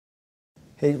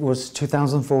It was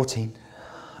 2014,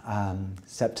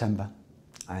 September,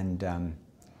 and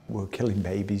we were killing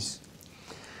babies.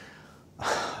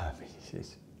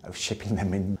 I was shipping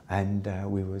them in, and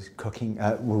we was cooking.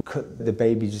 We'll cut the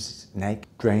baby's neck,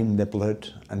 drain the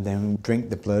blood, and then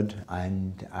drink the blood.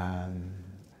 And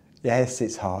yes,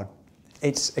 it's hard.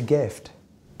 It's a gift.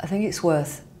 I think it's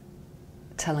worth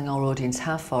telling our audience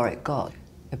how far it got,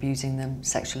 abusing them,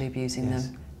 sexually abusing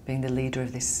them, being the leader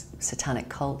of this satanic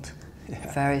cult.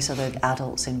 Yeah. Various other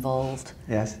adults involved.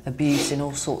 Yes. Abuse in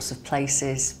all sorts of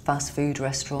places, fast food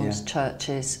restaurants,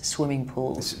 churches, swimming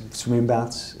pools. Swimming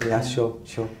baths, yeah, sure.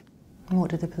 And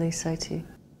what did the police say to you?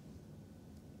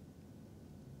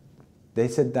 They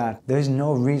said that there's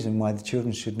no reason why the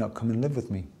children should not come and live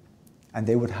with me, and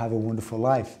they would have a wonderful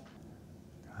life.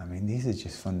 I mean, these are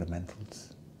just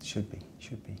fundamentals. Should be.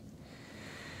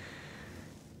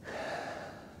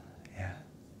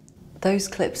 Those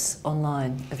clips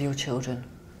online of your children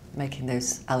making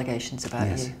those allegations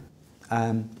about you?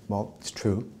 Well, it's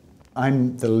true.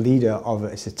 I'm the leader of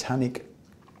a satanic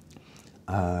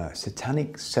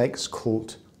sex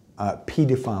cult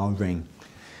paedophile ring.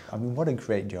 I mean, what a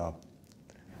great job.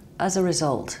 As a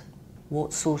result,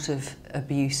 what sort of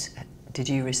abuse did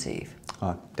you receive?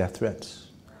 Death threats.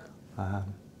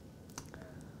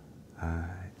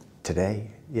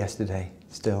 Today, yesterday,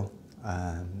 still.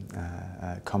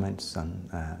 Comments on,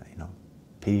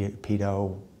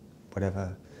 pedo,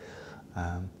 whatever.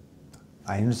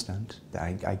 I understand.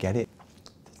 I get it.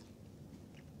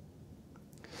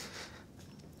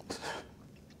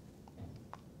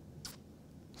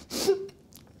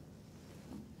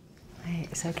 Hey,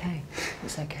 it's okay.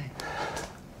 It's okay.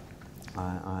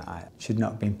 I should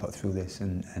not have been put through this,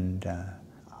 and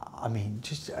I mean,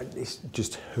 it's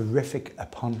just horrific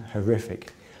upon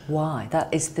horrific. Why?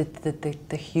 That is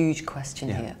the huge question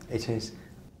here. It is.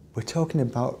 We're talking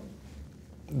about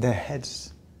their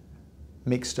heads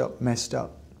mixed up, messed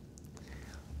up.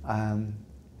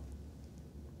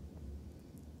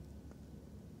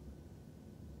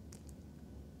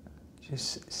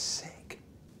 Just sick.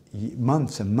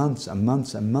 Months and months and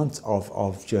months and months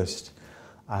of just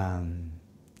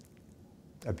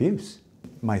abuse.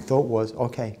 My thought was,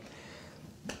 okay,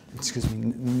 excuse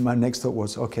me, my next thought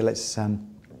was, okay, let's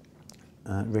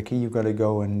Ricky, you've got to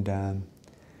go and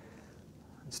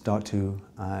start to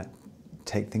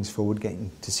take things forward,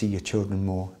 getting to see your children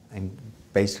more, and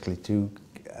basically to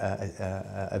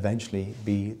eventually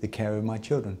be the carer of my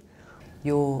children.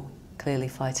 You're clearly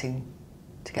fighting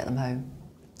to get them home.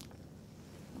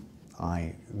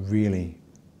 I really,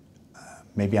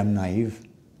 maybe I'm naive.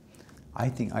 I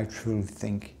truly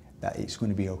think that it's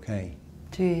going to be okay.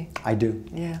 Do you? I do.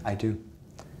 Yeah. I do.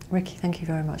 Ricky, thank you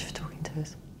very much for talking to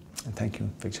us. And thank you,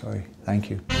 Victoria.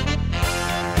 Thank you.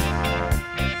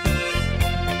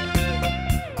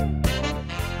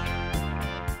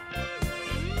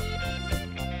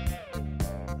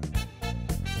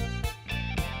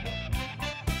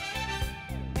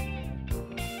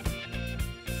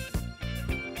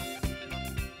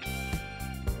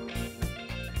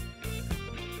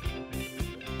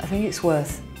 I think it's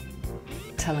worth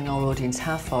telling our audience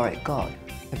how far it got,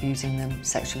 abusing them,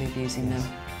 sexually abusing them,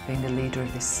 being the leader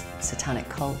of this satanic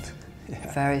cult,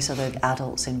 various other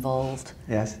adults involved,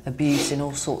 abuse in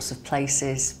all sorts of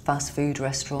places, fast food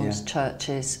restaurants,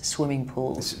 churches, swimming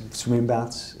pools. Swimming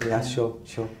baths, sure.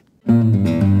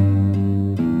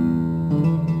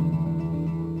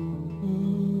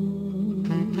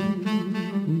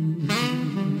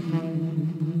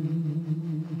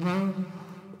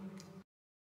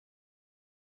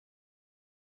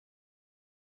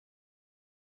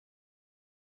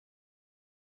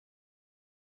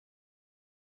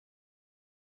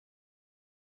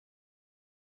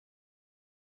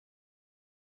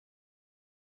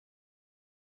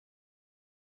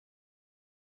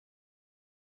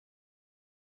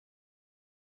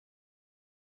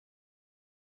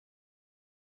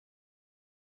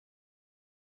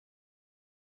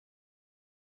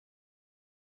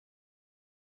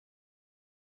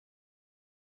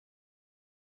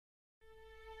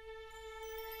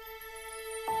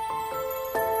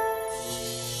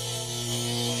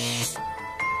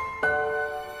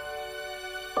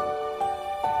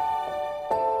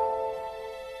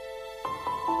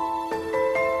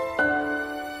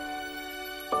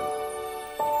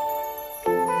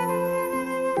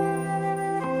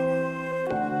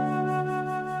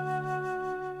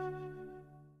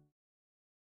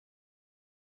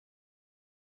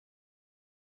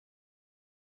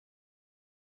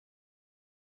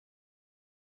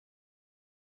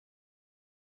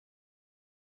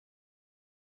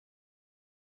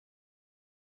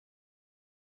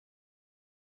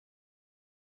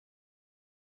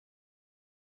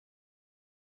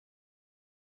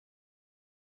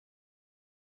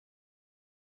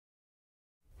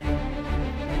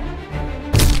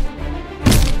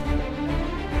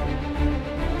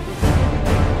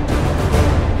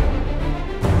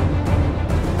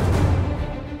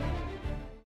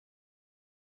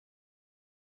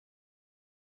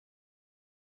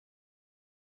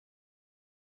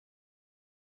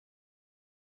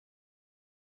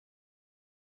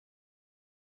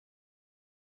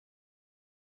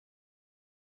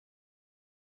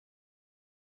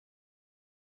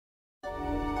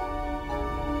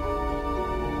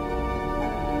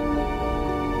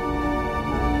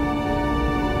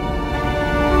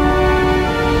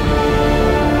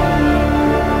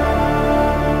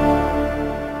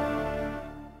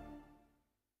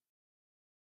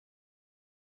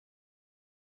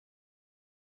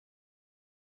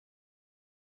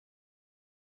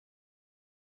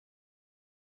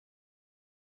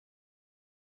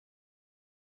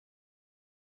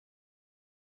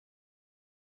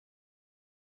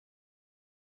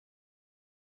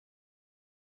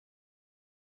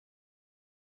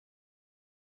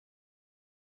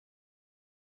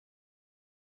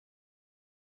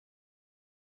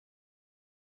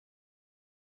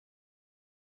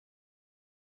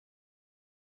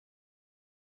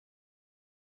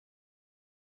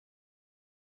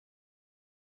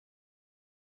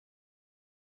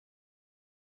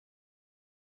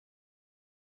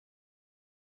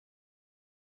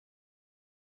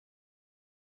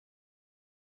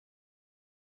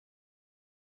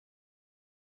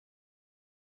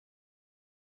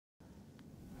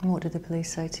 And what did the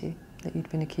police say to you that you'd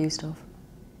been accused of?